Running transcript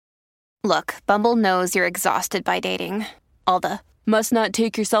Look, Bumble knows you're exhausted by dating. All the must not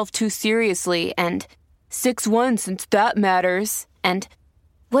take yourself too seriously and 6'1" since that matters. And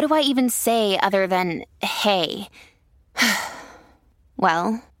what do I even say other than hey?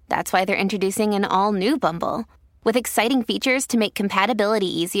 Well, that's why they're introducing an all-new Bumble with exciting features to make compatibility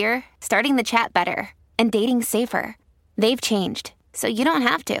easier, starting the chat better, and dating safer. They've changed, so you don't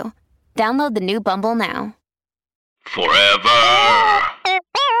have to. Download the new Bumble now. Forever.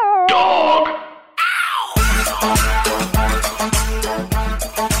 Dog.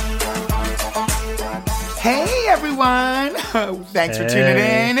 Hey everyone! Thanks for tuning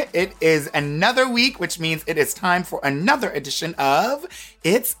in. It is another week, which means it is time for another edition of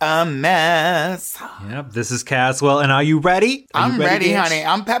It's a Mess. Yep, this is Caswell, and are you ready? I'm ready, honey.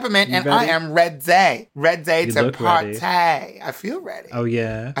 I'm Peppermint, and I am ready. Ready to party. Ready. I feel ready. Oh,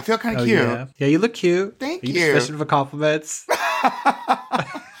 yeah. I feel kind of cute. Yeah, you look cute. Thank Are you. you fishing for compliments?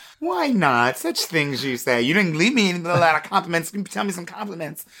 Why not? Such things you say. You didn't leave me a lot of compliments. You can tell me some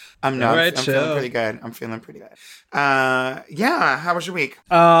compliments. I'm feeling pretty good. I'm feeling pretty good. Yeah. How was your week?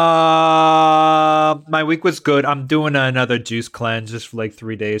 My week was good. I'm doing another juice cleanse just for like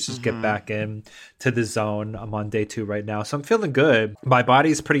 3 days. Just get back in to the zone. I'm on day 2 right now, so I'm feeling good. My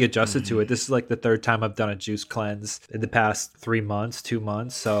body's pretty adjusted to it. This is like the 3rd time I've done a juice cleanse in the past 2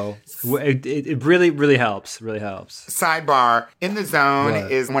 months. So it really helps. Really helps. Sidebar: In the Zone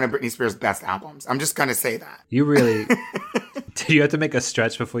is one of Britney Spears' best albums. I'm just gonna say that. You really. Did you have to make a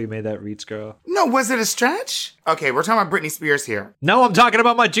stretch before you made that reach, girl? No, was it a stretch? Okay, we're talking about Britney Spears here. No, I'm talking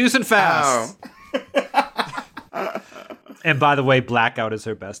about my juice and fast. Oh. And by the way, Blackout is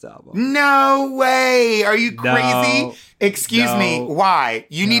her best album. No way. Are you crazy? No. Excuse me. Why?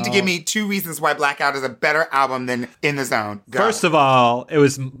 You need to give me 2 reasons why Blackout is a better album than In the Zone. Go. First of all, it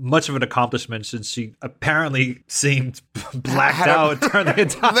was much of an accomplishment since she apparently seemed blacked out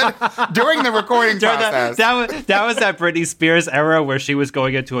during the recording process. That was that Britney Spears era where she was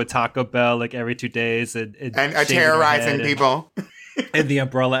going into a Taco Bell like every 2 days and terrorizing people. In the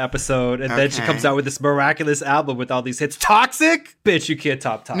Umbrella episode, and then she comes out with this miraculous album with all these hits. Toxic? Bitch, you can't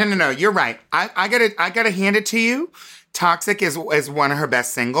top Toxic. No, you're right. I gotta hand it to you. Toxic is one of her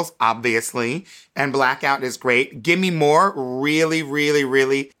best singles, obviously, and Blackout is great. Give Me More, really, really,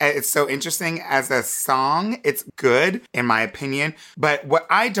 really. It's so interesting as a song. It's good, in my opinion. But what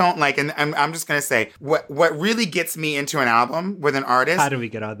I don't like, and I'm just going to say, what really gets me into an album with an artist. How do we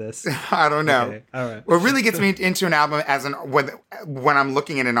get on this? I don't know. Okay, all right. What really gets me into an album when I'm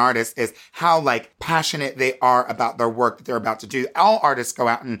looking at an artist is how like passionate they are about their work that they're about to do. All artists go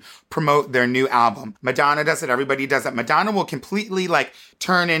out and promote their new album. Madonna does it. Everybody does it. Madonna will completely like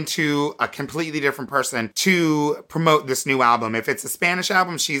turn into a completely different person to promote this new album. If it's a Spanish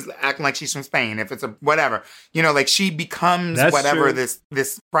album, she's acting like she's from Spain. If it's a whatever, like she becomes whatever this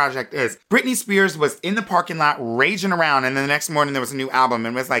project is. Britney Spears was in the parking lot raging around, and then the next morning there was a new album,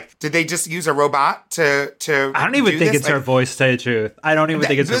 and was like, did they just use a robot to I don't even think it's her voice, to tell you the truth. I don't even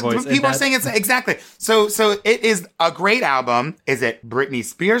think it's her voice. People are saying it's exactly. So it is a great album. Is it Britney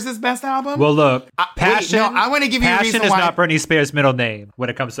Spears' best album? Well, look, Passion. I want to give you a reason why. Passion is not Britney Spears' middle name when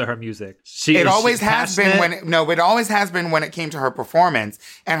it comes to her music. It always has been when it came to her performance.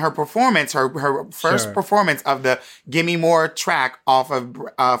 And her performance, her first performance of the "Give Me More" track off of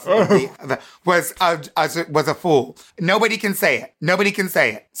was a fool. Nobody can say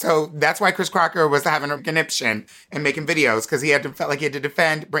it. So that's why Chris Crocker was having a conniption and making videos, because he felt like he had to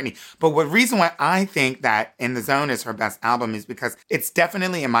defend Britney. But the reason why I think that In the Zone is her best album is because it's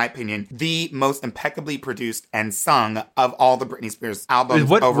definitely, in my opinion, the most impeccably produced and sung of all the Britney Spears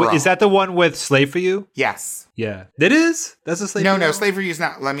albums overall. Is that the one with Slave for You? Yes. Yeah. It is? That's a Slave for You? No, Slave for You is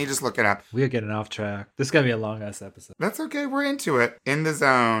not. Let me just look it up. We are getting off track. This is going to be a long-ass episode. That's okay. We're into it. In the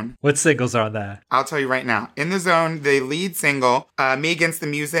Zone. What singles are on that? I'll tell you right now. In the Zone, the lead single, Me Against the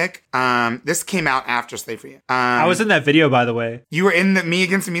Music. This came out after Slave for You. I was in that video, by the way. You were in the Me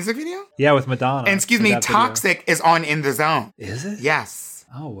Against the Music video? Yeah, with Madonna. And excuse me, Toxic is on In the Zone. Is it? Yes.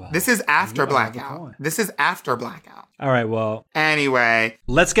 Oh, wow. This is after Blackout. All right, well. Anyway.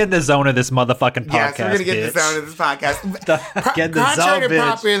 Let's get in the zone of this motherfucking podcast, yes, we're going to get in the zone of this podcast. Get in the zone, bitch.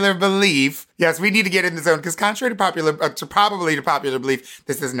 Popular belief. Yes, we need to get in the zone, because contrary to popular belief,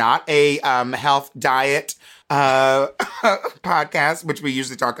 this is not a health diet podcast, which we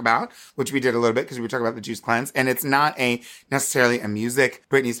usually talk about, which we did a little bit because we were talking about the juice cleanse, and it's not necessarily a music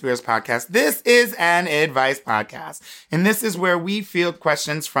Britney Spears podcast. This is an advice podcast, and this is where we field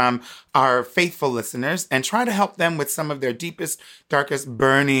questions from our faithful listeners and try to help them with some of their deepest, darkest,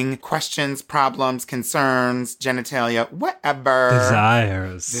 burning questions, problems, concerns, genitalia, whatever.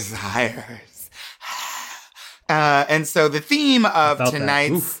 Desires. And so the theme of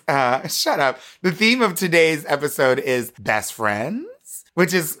tonight's, shut up. The theme of today's episode is best friends.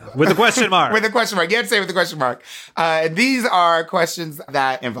 Which is with a question mark. With a question mark. You have to say with a question mark. These are questions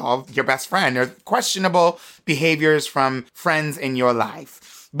that involve your best friend or questionable behaviors from friends in your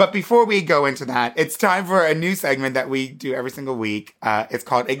life. But before we go into that, it's time for a new segment that we do every single week. It's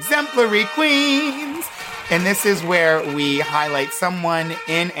called Exemplary Queens. And this is where we highlight someone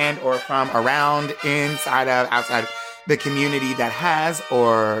in and or from around, inside of, outside the community that has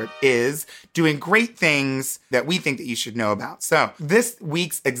or is doing great things that we think that you should know about. So this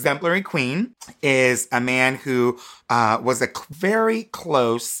week's exemplary queen is a man who was a very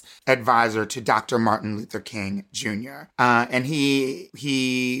close advisor to Dr. Martin Luther King Jr. And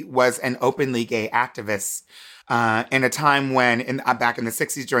he was an openly gay activist in a time when, back in the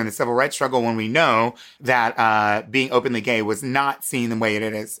 60s during the civil rights struggle, when we know that being openly gay was not seen the way it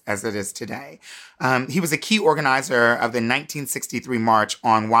is as it is today. He was a key organizer of the 1963 March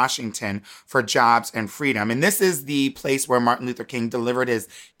on Washington for Jobs and Freedom. And this is the place where Martin Luther King delivered his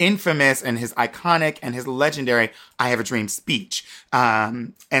infamous and his iconic and his legendary I Have a Dream speech.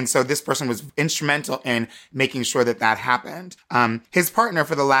 And so this person was instrumental in making sure that that happened. His partner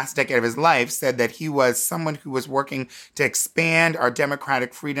for the last decade of his life said that he was someone who was working to expand our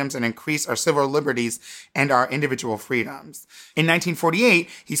democratic freedoms and increase our civil liberties and our individual freedoms. In 1948,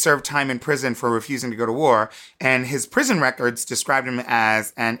 he served time in prison for refusing to go to war, and his prison records described him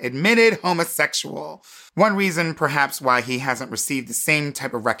as an admitted homosexual. One reason, perhaps, why he hasn't received the same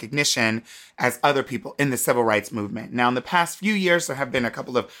type of recognition as other people in the civil rights movement. Now, in the past few years, there have been a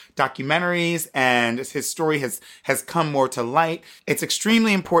couple of documentaries, and his story has come more to light. It's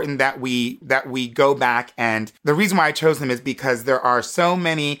extremely important that we go back, and the reason why I chose him is because there are so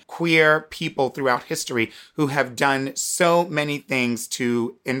many queer people throughout history who have done so many things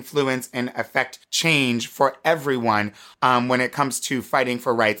to influence and affect change for everyone when it comes to fighting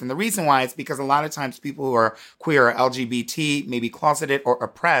for rights. And the reason why is because a lot of times people who are queer or LGBT, maybe closeted or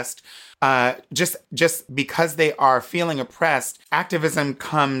oppressed, just because they are feeling oppressed, activism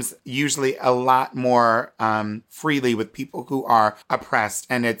comes usually a lot more freely with people who are oppressed.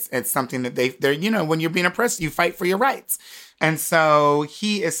 And it's something that they're, when you're being oppressed, you fight for your rights. And so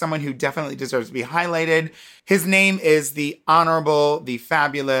he is someone who definitely deserves to be highlighted. His name is the honorable, the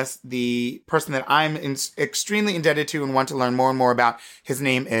fabulous, the person that I'm extremely indebted to and want to learn more and more about. His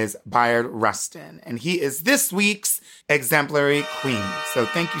name is Bayard Rustin, and he is this week's exemplary queen. So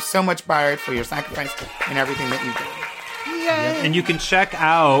thank you so much, Bayard, for your sacrifice and everything that you've done. Yep. And you can check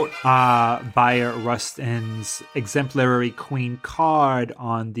out Bayard Rustin's exemplary queen card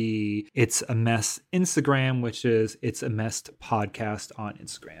on the It's a Mess Instagram, which is It's a Mess podcast on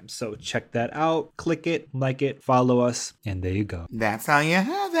Instagram. So check that out, click it, like it, follow us, and there you go. That's how you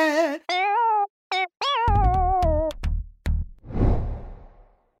have it.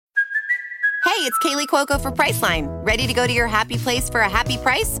 Hey, it's Kaylee Cuoco for Priceline. Ready to go to your happy place for a happy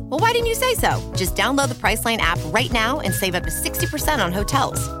price? Well, why didn't you say so? Just download the Priceline app right now and save up to 60% on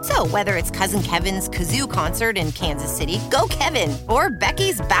hotels. So whether it's Cousin Kevin's Kazoo Concert in Kansas City, go Kevin, or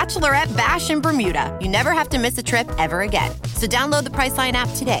Becky's Bachelorette Bash in Bermuda, you never have to miss a trip ever again. So download the Priceline app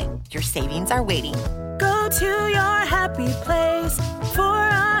today. Your savings are waiting. Go to your happy place for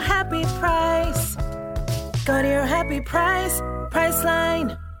a happy price. Go to your happy price,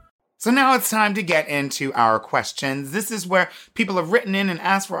 Priceline. So now it's time to get into our questions. This is where people have written in and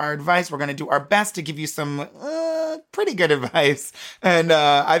asked for our advice. We're going to do our best to give you some pretty good advice. And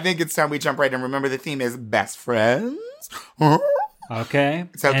I think it's time we jump right in. Remember, the theme is best friends. Okay.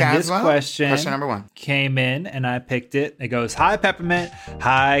 So and this question number one came in and I picked it. It goes, "Hi, Peppermint.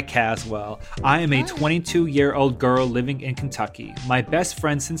 Hi, Caswell. I am a 22-year-old girl living in Kentucky. My best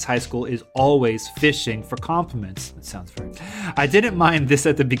friend since high school is always fishing for compliments." That sounds very good. "I didn't mind this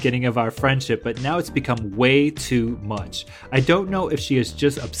at the beginning of our friendship, but now it's become way too much. I don't know if she is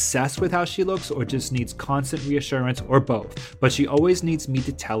just obsessed with how she looks or just needs constant reassurance or both, but she always needs me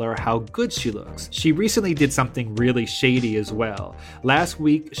to tell her how good she looks. She recently did something really shady as well. Last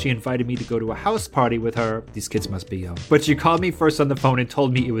week, she invited me to go to a house party with her." These kids must be young. "But she called me first on the phone and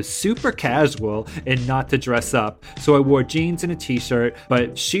told me it was super casual and not to dress up. So I wore jeans and a t-shirt,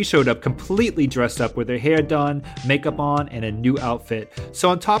 but she showed up completely dressed up with her hair done, makeup on, and a new outfit. So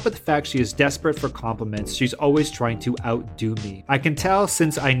on top of the fact she is desperate for compliments, she's always trying to outdo me. I can tell,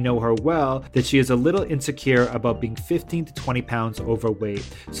 since I know her well, that she is a little insecure about being 15 to 20 pounds overweight.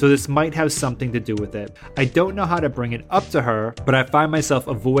 So this might have something to do with it. I don't know how to bring it up to her, but I find myself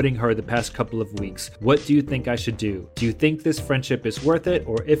avoiding her the past couple of weeks. What do you think I should do? Do you think this friendship is worth it,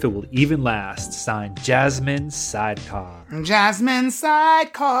 or if it will even last?" Signed, Jasmine Sidecar. Jasmine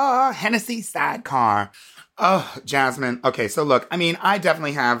Sidecar. Hennessy Sidecar. Oh, Jasmine. Okay, so look, I mean, I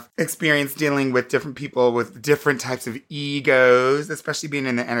definitely have experience dealing with different people with different types of egos, especially being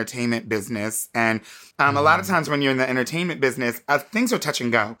in the entertainment business. And a lot of times when you're in the entertainment business, things are touch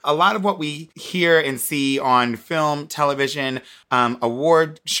and go. A lot of what we hear and see on film, television,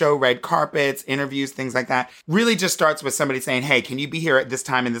 award show, red carpets, interviews, things like that, really just starts with somebody saying, hey, can you be here at this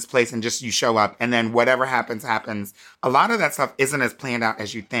time in this place? And just you show up. And then whatever happens, happens. A lot of that stuff isn't as planned out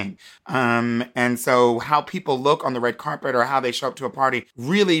as you think. And so how people look on the red carpet or how they show up to a party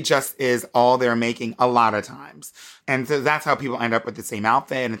really just is all they're making a lot of times. And so that's how people end up with the same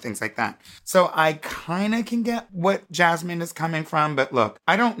outfit and things like that. So I kind of can get what Jasmine is coming from. But look,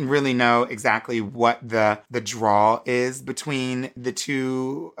 I don't really know exactly what the draw is between the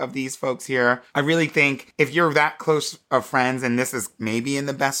two of these folks here. I really think if you're that close of friends, and this is maybe in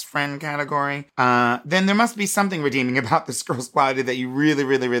the best friend category, then there must be something redeeming about this girl's quality that you really,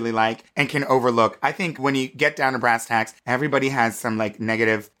 really, really like and can overlook. I think when you get down to brass tacks, everybody has some like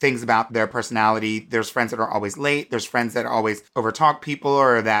negative things about their personality. There's friends that are always late. There's friends that always overtalk people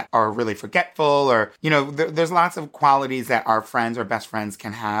or that are really forgetful or, you know, there's lots of qualities that our friends or best friends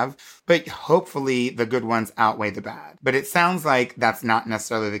can have. But hopefully the good ones outweigh the bad. But it sounds like that's not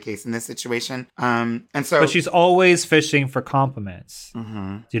necessarily the case in this situation. But she's always fishing for compliments.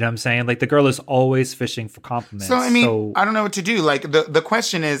 Mm-hmm. Do you know what I'm saying? Like the girl is always fishing for compliments. So, I mean, I don't know what to do. Like the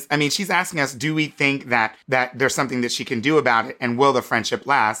question is, I mean, she's asking us, do we think that there's something that she can do about it and will the friendship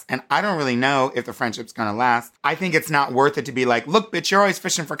last? And I don't really know if the friendship's going to last. I think it's not worth it to be like, look, bitch, you're always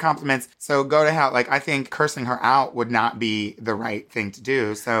fishing for compliments. So go to hell. Like, I think cursing her out would not be the right thing to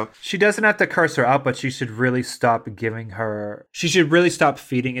do. So she doesn't have to curse her out, but she should really stop feeding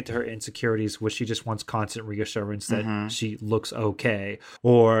into her insecurities, which she just wants constant reassurance that she looks okay,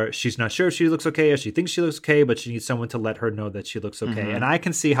 or she's not sure if she looks okay, or she thinks she looks okay, but she needs someone to let her know that she looks okay. And I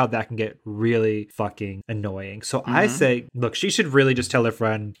can see how that can get really fucking annoying. So I say, look, she should really just tell her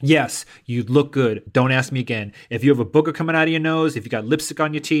friend, yes, you look good. Don't ask me again. If you have a booger coming out of your nose, if you got lipstick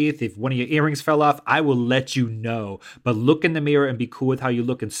on your teeth, if one of your earrings fell off, I will let you know. But look in the mirror and be cool with how you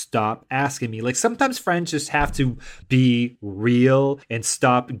look and stop asking me. Like sometimes friends just have to be real and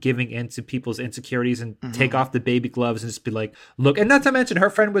stop giving in to people's insecurities and take off the baby gloves and just be like, look. And not to mention her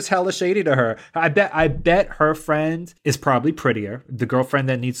friend was hella shady to her. I bet her friend is probably prettier. The girlfriend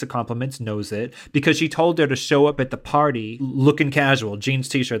that needs the compliments knows it because she told her to show up at the party looking casual, jeans,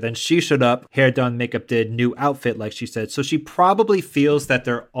 t-shirt. Then she showed up, hair done, makeup did, new outfit, like she said. So she probably feels that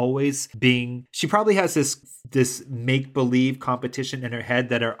they're always being, she probably has this make-believe competition in her head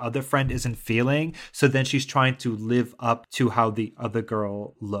that her other friend isn't feeling. So then she's trying to live up to how the other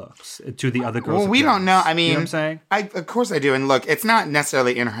girl looks, to the other girl's Well, we don't know. I mean, you know what I'm saying? Of course I do. And look, it's not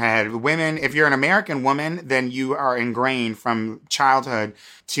necessarily in her head. Women, if you're an American woman, then you are ingrained from childhood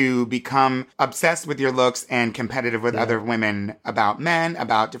to become obsessed with your looks and competitive with other women about men,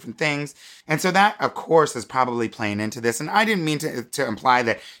 about different things. And so that, of course, is probably playing into this. And I didn't mean to imply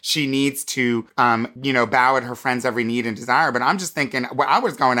that she needs to, bow at her friend's every need and desire. But I'm just thinking what I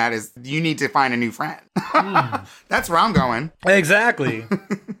was going at is you need to find a new friend. That's where I'm going. Exactly.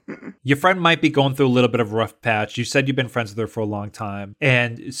 Your friend might be going through a little bit of a rough patch. You said you've been friends with her for a long time.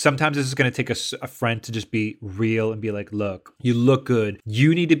 And sometimes this is going to take a friend to just be real and be like, look, you look good.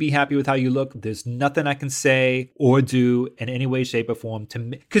 You need to be happy with how you look. There's nothing I can say or do in any way, shape, or form to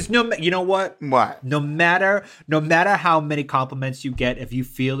me. Because you know what? What? No matter how many compliments you get, if you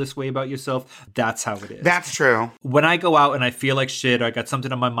feel this way about yourself, that's how it is. That's true. When I go out and I feel like shit, or I got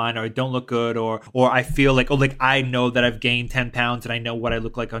something on my mind, or I don't look good, or I feel like, I know that I've gained 10 pounds and I know what I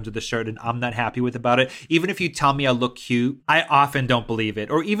look like under the shirt and I'm not happy with about it. Even if you tell me I look cute, I often don't believe it.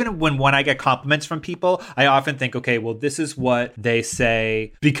 Or even when I get compliments from people, I often think, okay, well, this is what they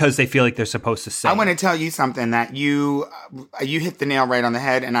say because they feel like they're supposed to say. I want to tell you something that you hit the nail right on the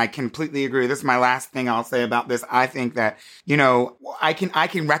head, and I completely agree. This is my last thing I'll say about this. I think that, I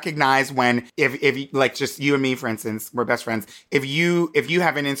can recognize when, if like just you and me, for instance, we're best friends. If you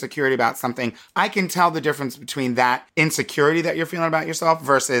have an insecurity about something, I can tell the difference between that insecurity that you're feeling about yourself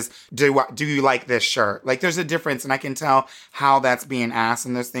versus do you like this shirt? Like there's a difference, and I can tell how that's being asked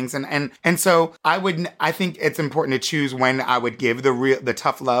and those things. And so I think it's important to choose when I would give the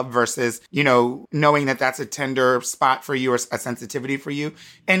tough love versus, knowing that that's a tender spot for you or a sensitivity for you.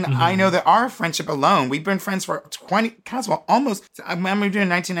 And I know that our friendship alone, we've been friends for almost, I remember doing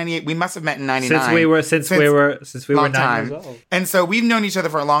 1998. We must have met in 99. Since we were 9 time. years old. And so we've known each other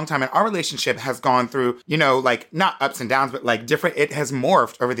for a long time, and our relationship has gone through, not ups and downs, but like different, it has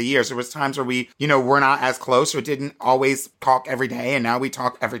morphed over the years. There was times where we, were not as close or didn't always talk every day. And now we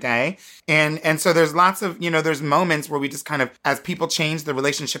talk every day. And so there's lots of, there's moments where we just kind of, as people change, the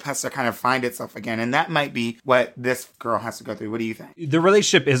relationship has to kind of find itself again. And that might be what this girl has to go through. What do you think? The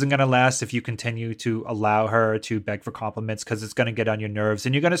relationship isn't going to last if you continue to allow her to beg for compliments, because it's going to get on your nerves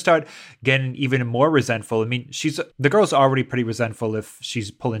and you're going to start getting even more resentful. I mean, the girl's already pretty resentful if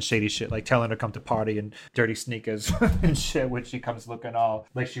she's pulling shady shit, like telling her to come to party in dirty sneakers and shit when she comes looking all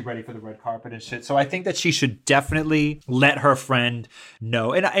like she's ready for the red carpet and shit. So I think that she should definitely let her friend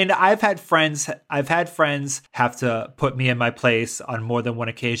know. And I've had friends have to put me in my place on more than one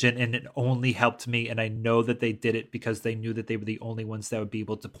occasion, and it only helped me. And I know that they did it because they knew that they were the only ones that would be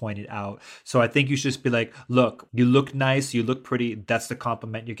able to point it out. So I think you should just be like, look, you look nice, you look pretty. That's the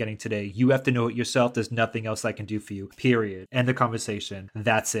compliment you're getting today. You have to know it yourself. There's nothing else I can do for you. Period. End the conversation.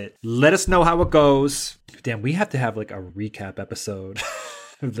 That's it. Let us know how it goes. Damn, we have to have like a recap episode.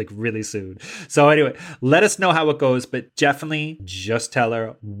 Like really soon. So anyway, let us know how it goes, but definitely just tell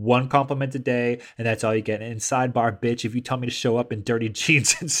her one compliment a day and that's all you get. And sidebar, bitch, if you tell me to show up in dirty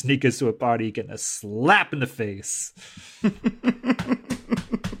jeans and sneakers to a party, you're getting a slap in the face.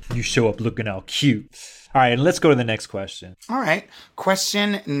 You show up looking all cute. All right, and let's go to the next question. All right.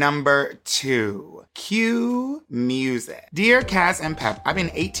 Question number 2. Cue music. Dear Cass and Pep, I'm an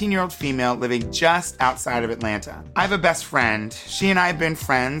 18-year-old female living just outside of Atlanta. I have a best friend. She and I have been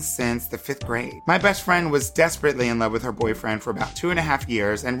friends since the 5th grade. My best friend was desperately in love with her boyfriend for about 2.5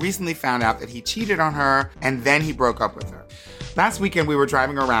 years and recently found out that he cheated on her and then he broke up with her. Last weekend, we were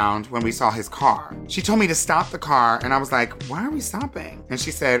driving around when we saw his car. She told me to stop the car, and I was like, why are we stopping? And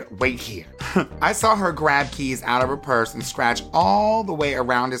she said, wait here. I saw her grab keys out of her purse and scratch all the way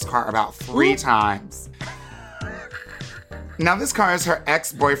around his car about 3 times. Now, this car is her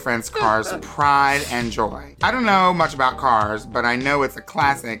ex-boyfriend's car's pride and joy. I don't know much about cars, but I know it's a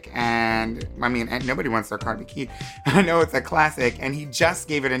classic, and nobody wants their car to be keyed. I know it's a classic, and he just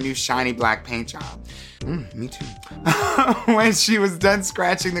gave it a new shiny black paint job. Me too. When she was done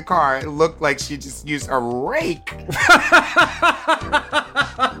scratching the car, it looked like she just used a rake.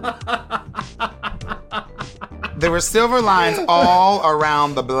 There were silver lines all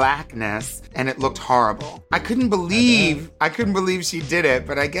around the blackness, and it looked horrible. I couldn't believe she did it,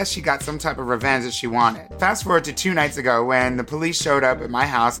 but I guess she got some type of revenge that she wanted. Fast forward to 2 nights ago when the police showed up at my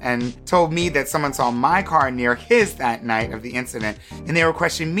house and told me that someone saw my car near his that night of the incident, and they were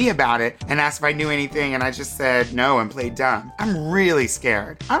questioning me about it and asked if I knew anything, and I just said no and played dumb. I'm really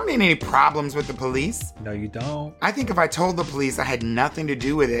scared. I don't need any problems with the police. No, you don't. I think if I told the police I had nothing to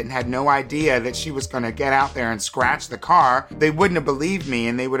do with it and had no idea that she was going to get out there and scratch the car, they wouldn't have believed me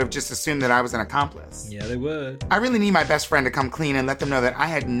and they would have just assumed that I was an accomplice. Yeah, they would. I really need my best friend to come clean and let them know that I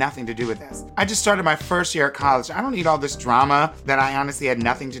had nothing to do with this. I just started my first year at college. I don't need all this drama that I honestly had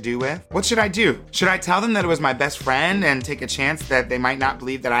nothing to do with. What should I do? Should I tell them that it was my best friend and take a chance that they might not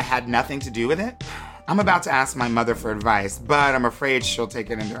believe that I had nothing to do with it? I'm about to ask my mother for advice, but I'm afraid she'll take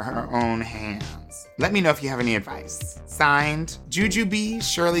it into her own hands. Let me know if you have any advice. Signed, Jujubee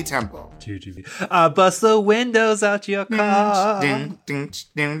Shirley Temple. Jujubee. Bust the windows out your car.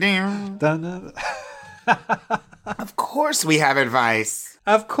 Of course we have advice.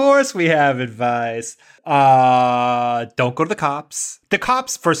 Of course we have advice. Don't go to the cops. The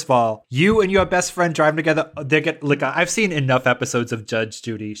cops, first of all, you and your best friend driving together, they get like I've seen enough episodes of Judge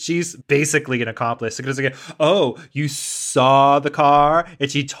Judy. She's basically an accomplice. Because like, oh, you saw the car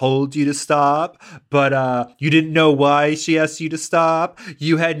and she told you to stop, but you didn't know why she asked you to stop.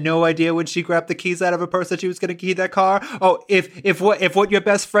 You had no idea when she grabbed the keys out of her purse that she was going to key that car. Oh, if what your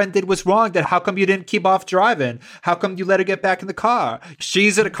best friend did was wrong, then how come you didn't keep off driving? How come you let her get back in the car?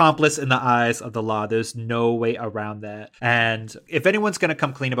 She's an accomplice in the eyes of the law. There's no way around that. And if anyone's going to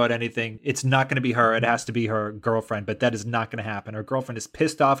come clean about anything, it's not going to be her. It has to be her girlfriend, but that is not going to happen. Her girlfriend is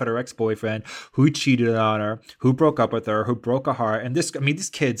pissed off at her ex-boyfriend who cheated on her, who broke up with her, who broke her heart. And these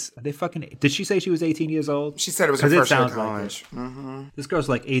kids, they fucking, did she say she was 18 years old? She said it was her first year of college. Like mm-hmm. This girl's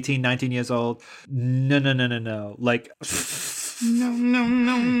like 18, 19 years old. No. Like...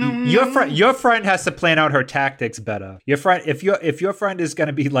 No. Your friend has to plan out her tactics better. Your friend, if your friend is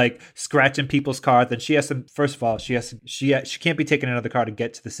gonna be like scratching people's car, then she has to. First of all, she can't be taking another car to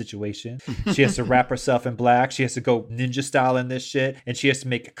get to the situation. She has to wrap herself in black. She has to go ninja style in this shit, and she has to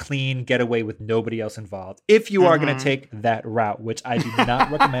make a clean getaway with nobody else involved. If you are gonna take that route, which I do not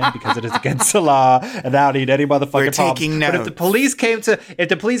recommend because it is against the law, and I don't need any motherfucking We're taking notes. But if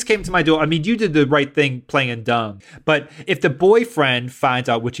the police came to my door, I mean, you did the right thing playing dumb. But if the boy boyfriend finds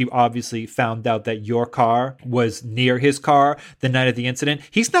out, which he obviously found out, that your car was near his car the night of the incident,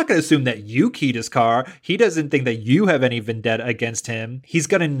 he's not going to assume that you keyed his car. He doesn't think that you have any vendetta against him. He's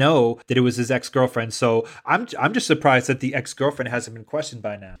going to know that it was his ex-girlfriend. So I'm just surprised that the ex-girlfriend hasn't been questioned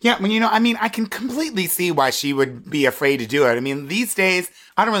by now. Yeah, well, I can completely see why she would be afraid to do it. I mean, these days,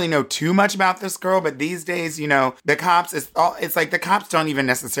 I don't really know too much about this girl, but these days, the cops, it's like the cops don't even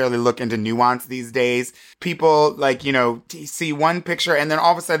necessarily look into nuance these days. People see one picture and then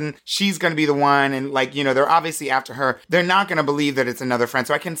all of a sudden she's going to be the one, and they're obviously after her. They're not going to believe that it's another friend.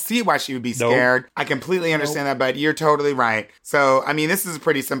 So I can see why she would be scared. Nope. I completely understand that, but you're totally right. So, I mean, this is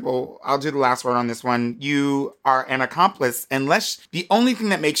pretty simple. I'll do the last word on this one. You are an accomplice unless the only thing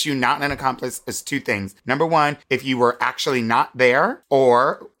that makes you not an accomplice is two things. Number one, if you were actually not there,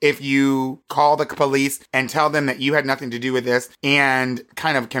 or if you call the police and tell them that you had nothing to do with this and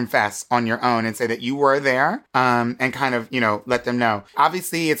kind of confess on your own and say that you were there, and kind of, let them know.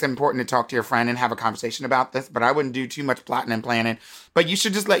 Obviously, it's important to talk to your friend and have a conversation about this, but I wouldn't do too much plotting and planning. But you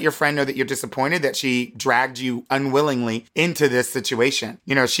should just let your friend know that you're disappointed that she dragged you unwillingly into this situation.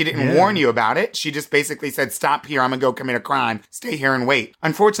 She didn't warn you about it. She just basically said, stop here. I'm going to go commit a crime. Stay here and wait.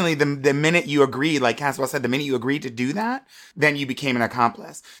 Unfortunately, the minute you agreed, like Caswell said, the minute you agreed to do that, then you became an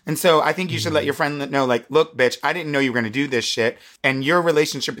accomplice. And so I think you should let your friend know, like, look, bitch, I didn't know you were going to do this shit. And your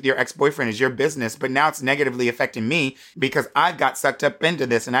relationship with your ex-boyfriend is your business. But now it's negatively affecting me because I got sucked up into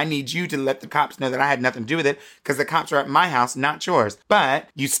this. And I need you to let the cops know that I had nothing to do with it because the cops are at my house, not yours. But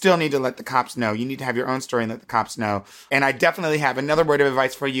you still need to let the cops know. You need to have your own story and let the cops know. And I definitely have another word of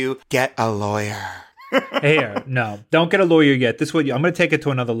advice for you. Get a lawyer. Here, no, don't get a lawyer yet. This way, I'm going to take it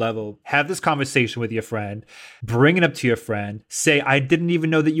to another level. Have this conversation with your friend. Bring it up to your friend. Say, I didn't even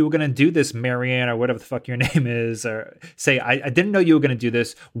know that you were going to do this, Marianne, or whatever the fuck your name is. Or say, I didn't know you were going to do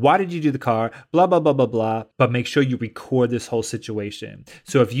this. Why did you do the car? Blah, blah, blah, blah, blah. But make sure you record this whole situation.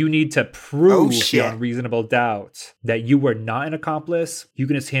 So if you need to prove beyond reasonable doubt that you were not an accomplice, you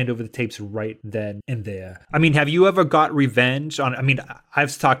can just hand over the tapes right then and there. I mean, have you ever got revenge on,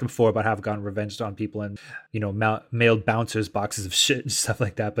 I've talked before about how I've gotten revenge on people and, mailed bouncers boxes of shit and stuff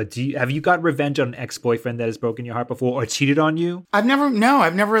like that. But have you got revenge on an ex-boyfriend that has broken your heart before or cheated on you? I've never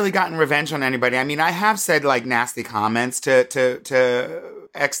really gotten revenge on anybody. I mean, I have said like nasty comments to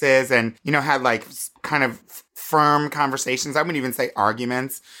exes and, had like kind of firm conversations. I wouldn't even say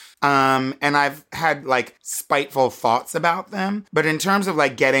arguments. And I've had like spiteful thoughts about them. But in terms of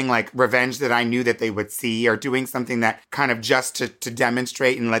like getting like revenge that I knew that they would see or doing something that kind of just to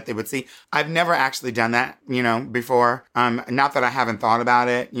demonstrate and let they would see, I've never actually done that, before. Not that I haven't thought about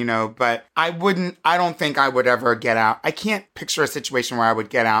it, but I don't think I would ever get out. I can't picture a situation where I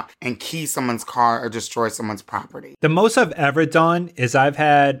would get out and key someone's car or destroy someone's property. The most I've ever done is I've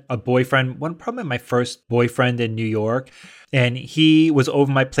had a boyfriend, probably my first boyfriend in New York. And he was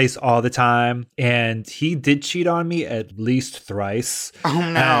over my place all the time. And he did cheat on me at least thrice. Oh,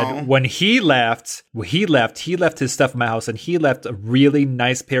 no. And when he left his stuff in my house. And he left a really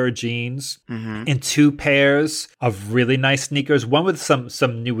nice pair of jeans and two pairs of really nice sneakers. One with some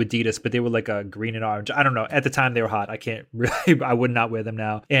new Adidas, but they were like a green and orange. I don't know. At the time, they were hot. I would not wear them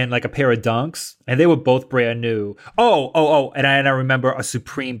now. And like a pair of Dunks. And they were both brand new. And I remember a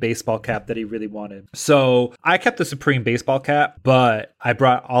Supreme baseball cap that he really wanted. So I kept the Supreme baseball cap, but I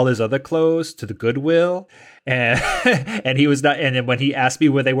brought all his other clothes to the Goodwill, and he was not. And then when he asked me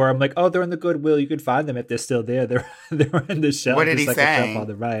where they were, I'm like, "Oh, they're in the Goodwill. You can find them if they're still there. They're in the shelf." What did he like say? A shelf on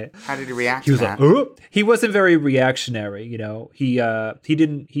the right. How did he react? He was to like, that? "Oh." He wasn't very reactionary. He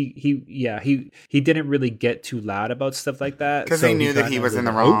didn't really get too loud about stuff like that because he knew that he was in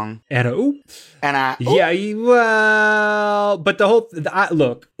the wrong. But the whole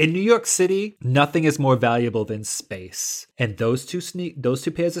look in New York City, nothing is more valuable than space. And those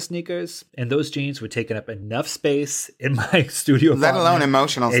two pairs of sneakers and those jeans were taking up enough space in my studio, let alone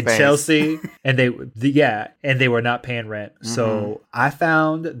emotional in space. Chelsea, and they were not paying rent. So I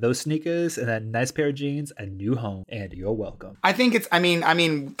found those sneakers and that nice pair of jeans a new home, and you're welcome. I think it's. I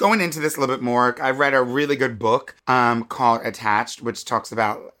mean, going into this a little bit more, I read a really good book called Attached, which talks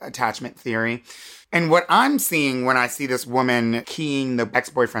about attachment theory. And what I'm seeing when I see this woman keying the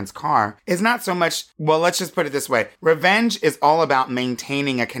ex-boyfriend's car is not so much, well, let's just put it this way. Revenge is all about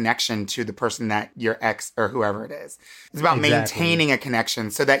maintaining a connection to the person that your ex or whoever it is. It's about maintaining a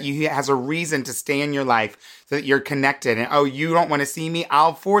connection so that he has a reason to stay in your life, so that you're connected. And, oh, you don't want to see me?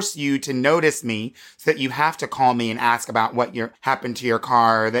 I'll force you to notice me so that you have to call me and ask about what happened to your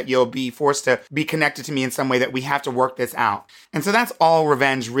car, or that you'll be forced to be connected to me in some way, that we have to work this out. And so that's all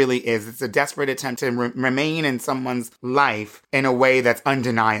revenge really is. It's a desperate attempt to remain in someone's life in a way that's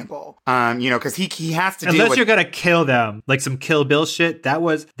undeniable. Because he has to unless you're gonna kill them, like some Kill Bill shit. That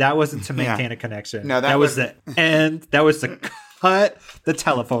wasn't to maintain a connection. No, that was the end. That was the cut the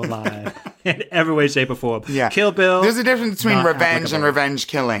telephone line in every way, shape, or form. Yeah. Kill Bill. There's a difference between revenge and revenge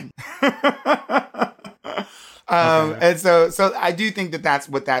killing. And so I do think that that's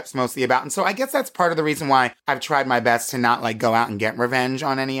what that's mostly about. And so I guess that's part of the reason why I've tried my best to not like go out and get revenge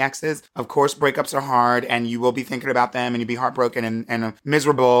on any exes. Of course, breakups are hard and you will be thinking about them and you'll be heartbroken and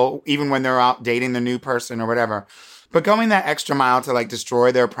miserable even when they're out dating the new person or whatever. But going that extra mile to like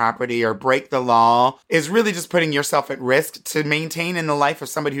destroy their property or break the law is really just putting yourself at risk to maintain in the life of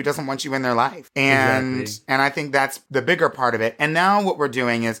somebody who doesn't want you in their life. And I think that's the bigger part of it. And now what we're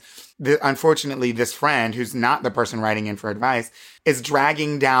doing is, unfortunately, this friend, who's not the person writing in for advice, is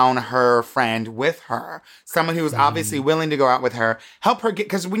dragging down her friend with her. Someone who is obviously willing to go out with her, help her get,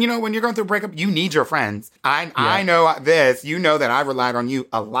 because when you're going through a breakup, you need your friends. I know this. You know that I relied on you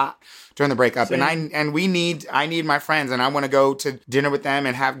a lot during the breakup. Same. And I need my friends and I want to go to dinner with them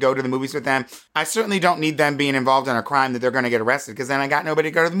and go to the movies with them. I certainly don't need them being involved in a crime that they're going to get arrested because then I got nobody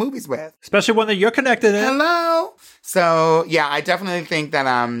to go to the movies with. Especially one that you're connected in. Hello. So yeah, I definitely think that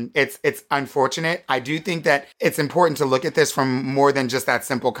it's unfortunate. I do think that it's important to look at this from more than just that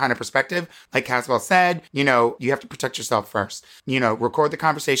simple kind of perspective. Like Caswell said, you have to protect yourself first. Record the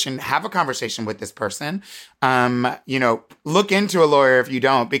conversation, have a conversation with this person. Look into a lawyer if you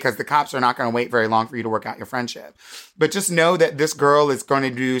don't, because the cops are not going to wait very long for you to work out your friendship. But just know that this girl is going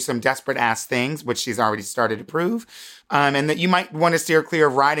to do some desperate ass things, which she's already started to prove. And that you might want to steer clear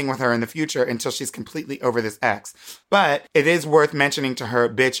of riding with her in the future until she's completely over this ex. But it is worth mentioning to her,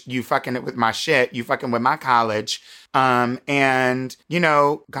 bitch, you fucking it with my shit. You fucking with my college. Gosh,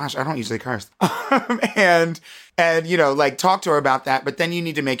 I don't usually curse. And talk to her about that. But then you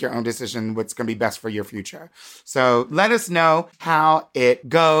need to make your own decision what's going to be best for your future. So let us know how it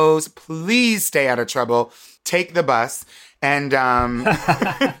goes. Please stay out of trouble. Take the bus. And,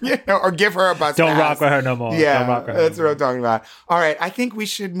 or give her a bus Don't pass. rock with her no more. Yeah, Don't rock with her that's what I'm talking about. All right, I think we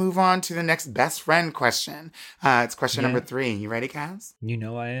should move on to the next best friend question. It's question number 3. You ready, Kaz? You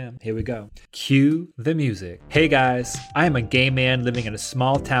know I am. Here we go. Cue the music. Hey guys, I am a gay man living in a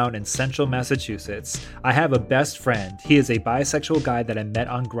small town in central Massachusetts. I have a best friend. He is a bisexual guy that I met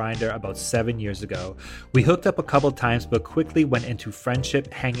on Grindr about 7 years ago. We hooked up a couple times, but quickly went into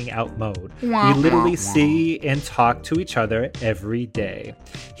friendship hanging out mode. We literally see and talk to each other every day.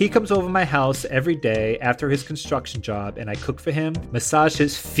 He comes over my house every day after his construction job and I cook for him, massage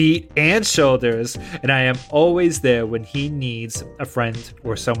his feet and shoulders, and I am always there when he needs a friend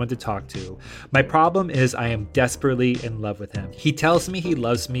or someone to talk to. My problem is I am desperately in love with him. He tells me he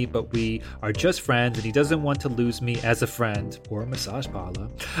loves me, but we are just friends and he doesn't want to lose me as a friend or a massage parlor.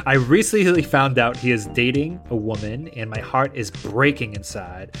 I recently found out he is dating a woman and my heart is breaking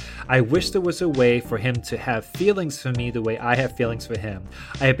inside. I wish there was a way for him to have feelings for me the way I have feelings for him.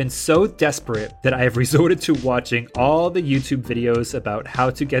 I have been so desperate that I have resorted to watching all the YouTube videos about how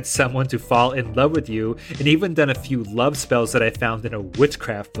to get someone to fall in love with you, and even done a few love spells that I found in a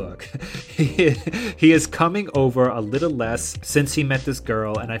witchcraft book. He is coming over a little less since he met this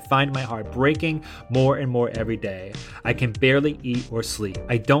girl, and I find my heart breaking more and more every day. I can barely eat or sleep.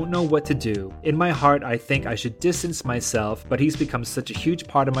 I don't know what to do. In my heart, I think I should distance myself, but he's become such a huge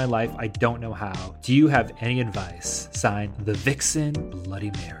part of my life, I don't know how. Do you have any advice? Signed, the Vixen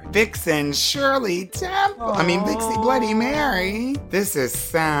Bloody Mary. Vixen Shirley Temple. Vixie Bloody Mary. This is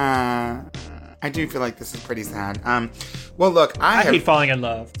sad. I do feel like this is pretty sad. Well, look, I hate falling in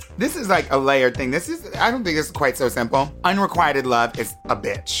love. This is like a layered thing. I don't think this is quite so simple. Unrequited love is a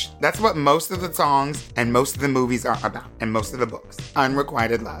bitch. That's what most of the songs and most of the movies are about, and most of the books.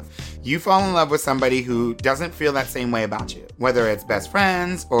 Unrequited love. You fall in love with somebody who doesn't feel that same way about you, whether it's best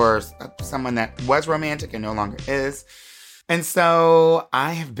friends or someone that was romantic and no longer is. And so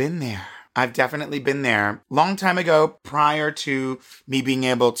I have been there. I've definitely been there. Long time ago, prior to me being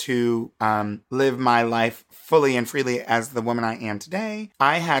able to live my life fully and freely as the woman I am today,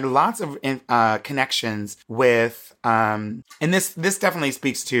 I had lots of connections with, and this definitely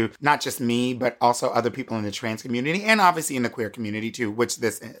speaks to not just me, but also other people in the trans community and obviously in the queer community too, which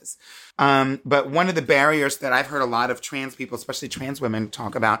this is. But one of the barriers that I've heard a lot of trans people, especially trans women,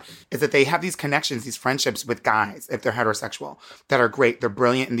 talk about is that they have these connections, these friendships with guys, if they're heterosexual, that are great. They're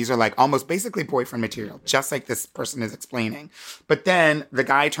brilliant. And these are like almost basically boyfriend material, just like this person is explaining. But then the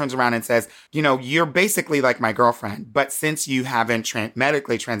guy turns around and says, you're basically like my girlfriend, but since you haven't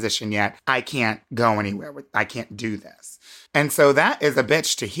medically transitioned yet, I can't go anywhere I can't do this. And so that is a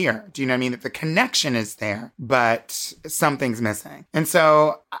bitch to hear. Do you know what I mean? That the connection is there, but something's missing. And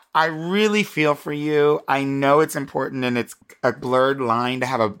so I really feel for you. I know it's important and it's a blurred line to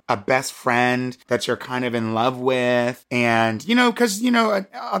have a best friend that you're kind of in love with. And, because,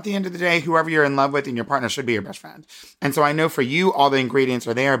 at the end of the day, whoever you're in love with and your partner should be your best friend. And so I know for you, all the ingredients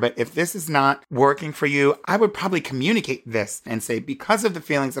are there. But if this is not working for you, I would probably communicate this and say, because of the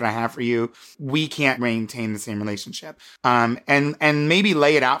feelings that I have for you, we can't maintain the same relationship. And maybe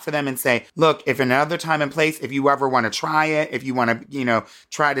lay it out for them and say, look, if another time and place, if you ever want to try it, if you want to,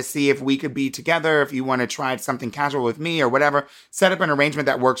 try to see if we could be together, if you want to try something casual with me or whatever, set up an arrangement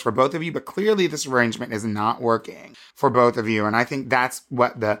that works for both of you. But clearly this arrangement is not working for both of you. And I think that's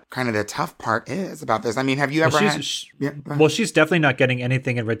what the kind of the tough part is about this. I mean, have you ever had... Well, she's definitely not getting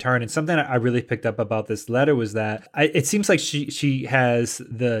anything in return. And something I really picked up about this letter was that it seems like she has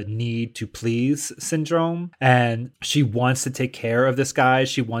the need to please syndrome, and she wants to take care of this guy.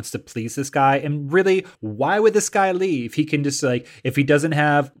 She wants to please this guy. And really, why would this guy leave? He can just if he doesn't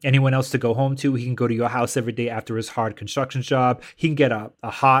have anyone else to go home to, he can go to your house every day after his hard construction job. He can get a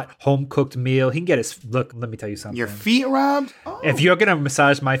hot home cooked meal. He can get look, let me tell you something. Your feet rubbed? Oh. If you're going to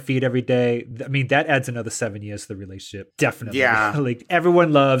massage my feet every day, I mean, that adds another 7 years to the relationship. Definitely. Yeah.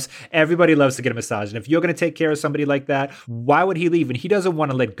 Everybody loves to get a massage. And if you're going to take care of somebody like that, why would he leave? And he doesn't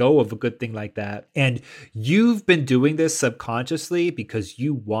want to let go of a good thing like that. And you've been doing this subconsciously because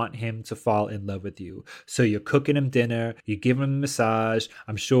you want him to fall in love with you. So you're cooking him dinner, you're giving him a massage.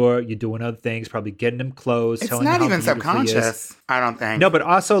 I'm sure you're doing other things, probably getting him clothes. It's not even subconscious, I don't think. No, but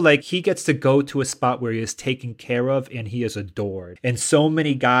also he gets to go to a spot where he is taken care of and he is adored. And so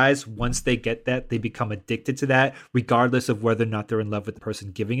many guys, once they get that, they become addicted to that, regardless of whether or not they're in love with the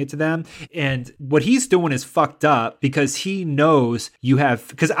person giving it to them. And what he's doing is fucked up because he knows you have,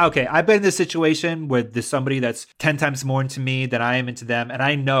 because, okay, I've been in this situation where there's somebody that's 10 times more into me than I am into them. And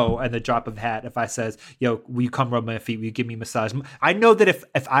I know at the drop of a hat, if I says, yo, will you come rub my feet? Will you give me a massage? I know that if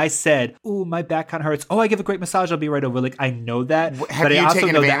I said, ooh, my back kind of hurts. Oh, I give a great massage. I'll be right over. I know that. Have you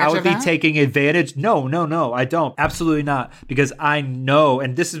taken advantage I would of be that? taking advantage. No, I don't. Absolutely not. Because I know,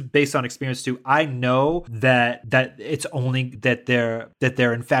 and this is based on experience too, I know that it's only that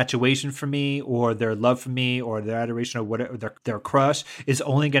their infatuation for me or their love for me or their adoration or whatever, their crush is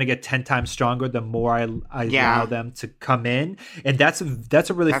only going to get 10 times stronger the more I allow them to come in. And that's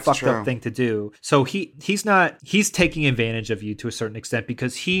a really fucked up thing to do. So he's taking advantage of you to a certain extent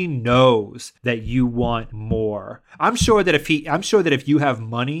because he knows that you want more. I'm sure that if you have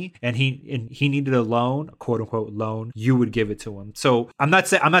money and he needed a loan, a quote unquote loan, you would give it to him. So I'm not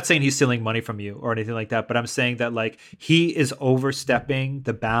saying he's stealing money from you or anything like that, but I'm saying that he is overstepping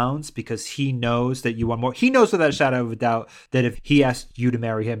the bounds because he knows that you want more. He knows without a shadow of a doubt that if he asked you to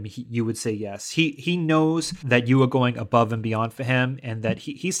marry him, you would say yes. He knows that you are going above and beyond for him and that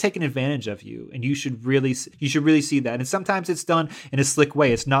he's taking advantage of you, and you should really see that. And sometimes it's done in a slick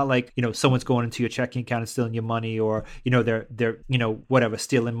way. It's not like, someone's going into your checking account and stealing your money, or they're whatever,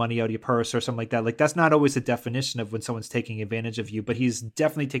 stealing money out of your purse or something like that. That's not always the definition of when someone's taking advantage of you, but he's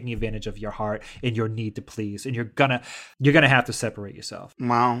definitely taking advantage of your heart and your need to please, and you're gonna have to separate yourself.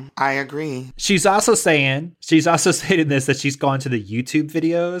 Well, I agree. She's also saying this, that she's gone to the YouTube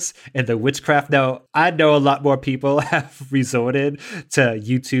videos and the witchcraft. Now, I know a lot more people have resorted to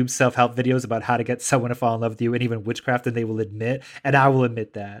YouTube self-help videos about how to get someone to fall in love with you, and even witchcraft, than they will admit. And I will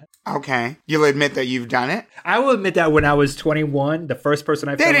admit that. Okay. You'll admit that you've done it? I will admit that when I was 21, the first person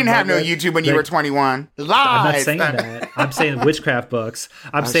I They didn't have no YouTube when you were 21. Lies. I'm not saying that. I'm saying witchcraft books.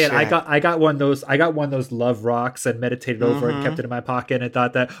 I'm saying shit. I got one of those love rocks and meditated over it and kept it in my pocket, and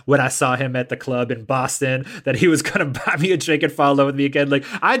thought that when I saw him at the club in Boston that he was gonna buy me a drink and fall in love with me again.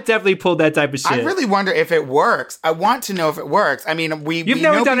 I definitely pulled that type of shit. I really wonder if it works. I want to know if it works. I mean, You've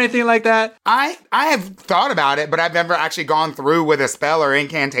never done anything like that? I have thought about it, but I've never actually gone through with a spell or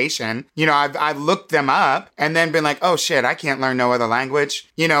incantation. I've looked them up and then been like, oh shit, I can't learn no other language,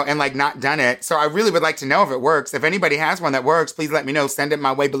 and not done it. So I really would like to know if it works. If anybody has one that works, please let me know. Send it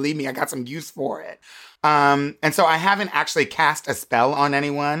my way. Believe me, I got some use for it. And so I haven't actually cast a spell on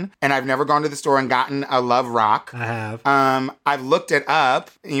anyone, and I've never gone to the store and gotten a love rock. I have. I've looked it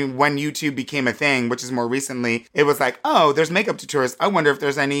up when YouTube became a thing, which is more recently. It was like, oh, there's makeup tutorials. I wonder if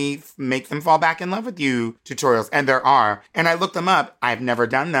there's any make them fall back in love with you tutorials. And there are. And I looked them up. I've never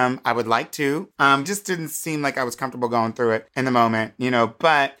done them. I would like to. Just didn't seem like I was comfortable going through it in the moment,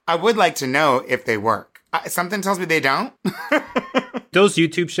 but I would like to know if they work. Something tells me they don't. those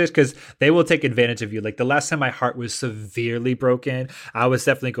YouTube shits, because they will take advantage of you. Like the last time my heart was severely broken, I was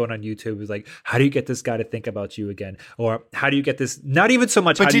definitely going on YouTube. It was like, how do you get this guy to think about you again? Or how do you get this? Not even so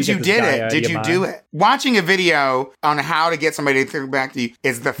much. But how did do you get did this guy it? out Did of you your do mind? it? Watching a video on how to get somebody to think back to you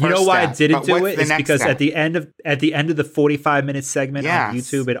is the first. You know why step. I didn't But do what's it? the It's next because step? at the end of the 45-minute segment on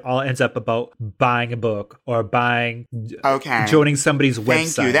Yes. YouTube, it all ends up about buying a book or buying, Okay. joining somebody's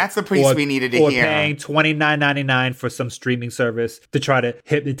website. Thank you. That's the priest we needed to or hear. Or paying $29.99 for some streaming service to try to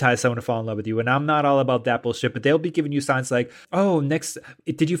hypnotize someone to fall in love with you. And I'm not all about that bullshit, but they'll be giving you signs like, oh, next,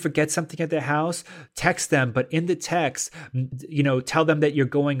 did you forget something at their house? Text them, but in the text, tell them that you're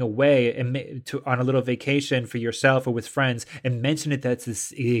going away and on a little vacation for yourself or with friends, and mention it that's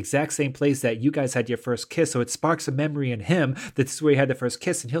the exact same place that you guys had your first kiss. So it sparks a memory in him that's where he had the first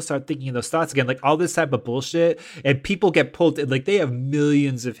kiss, and he'll start thinking of those thoughts again, like all this type of bullshit. And people get pulled, like they have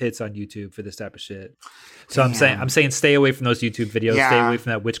millions of hits on YouTube for this type of shit. So I'm saying stay away from those YouTube videos, stay away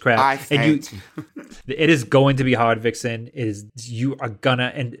from that witchcraft. It is going to be hard, Vixen. You are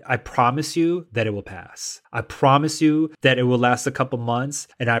gonna, and I promise you that it will pass. I promise you that it will last a couple months,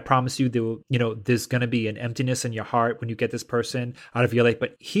 and I promise you there will, there's gonna be an emptiness in your heart when you get this person out of your life.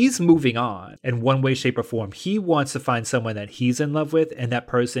 But he's moving on in one way, shape, or form. He wants to find someone that he's in love with, and that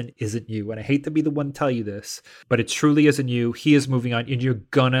person isn't you. And I hate to be the one to tell you this, but it truly isn't you. He is moving on, and you're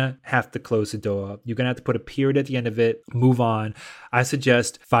gonna have to close the door. You're gonna have to put a period at the end of it, move on. I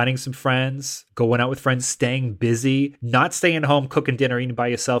suggest finding some friends, going out with friends, staying busy, not staying home, cooking dinner, eating by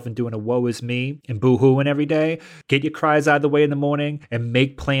yourself, and doing a woe is me and boo-hooing every day. Get your cries out of the way in the morning and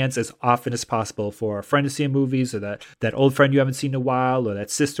make plans as often as possible for a friend to see in movies, or that old friend you haven't seen in a while, or that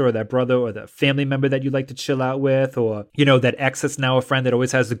sister or that brother or that family member that you like to chill out with, or, that ex that's now a friend that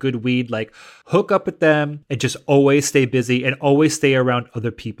always has the good weed. Like, hook up with them and just always stay busy and always stay around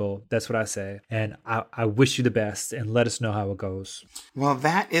other people. That's what I say. And I wish you the best, and let us know how it goes. Well,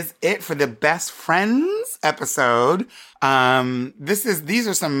 that is it for the Best Friends episode. These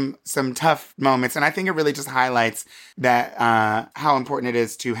are some tough moments, and I think it really just highlights that how important it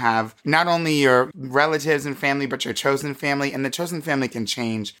is to have not only your relatives and family, but your chosen family, and the chosen family can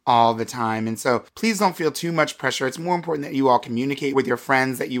change all the time. And so please don't feel too much pressure. It's more important that you all communicate with your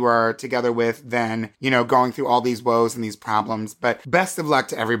friends that you are together with than, going through all these woes and these problems. But best of luck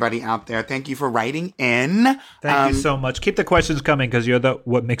to everybody out there. Thank you for writing in. Thank you so much. Keep the questions coming, because you're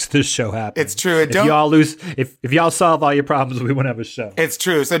what makes this show happen. It's true. If y'all solve all your problems, we won't have a show. It's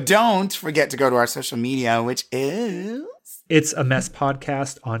true. So don't forget to go to our social media, which is... It's a Mess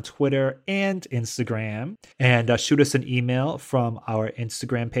Podcast on Twitter and Instagram. And shoot us an email from our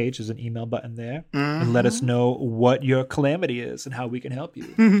Instagram page. There's an email button there. Mm-hmm. And let us know what your calamity is and how we can help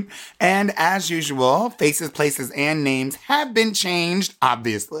you. And as usual, faces, places, and names have been changed,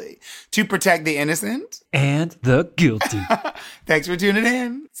 obviously, to protect the innocent and the guilty. Thanks for tuning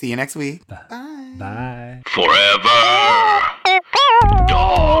in. See you next week. Bye. Bye. Forever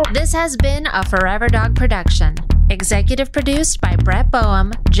Dog. This has been a Forever Dog production. Executive produced by Brett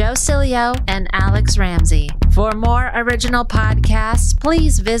Boehm, Joe Cilio, and Alex Ramsey. For more original podcasts,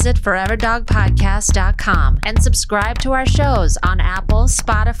 please visit foreverdogpodcast.com and subscribe to our shows on Apple,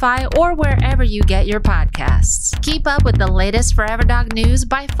 Spotify, or wherever you get your podcasts. Keep up with the latest Forever Dog news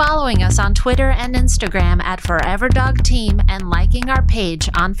by following us on Twitter and Instagram at Forever Dog Team and liking our page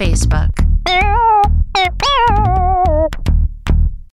on Facebook.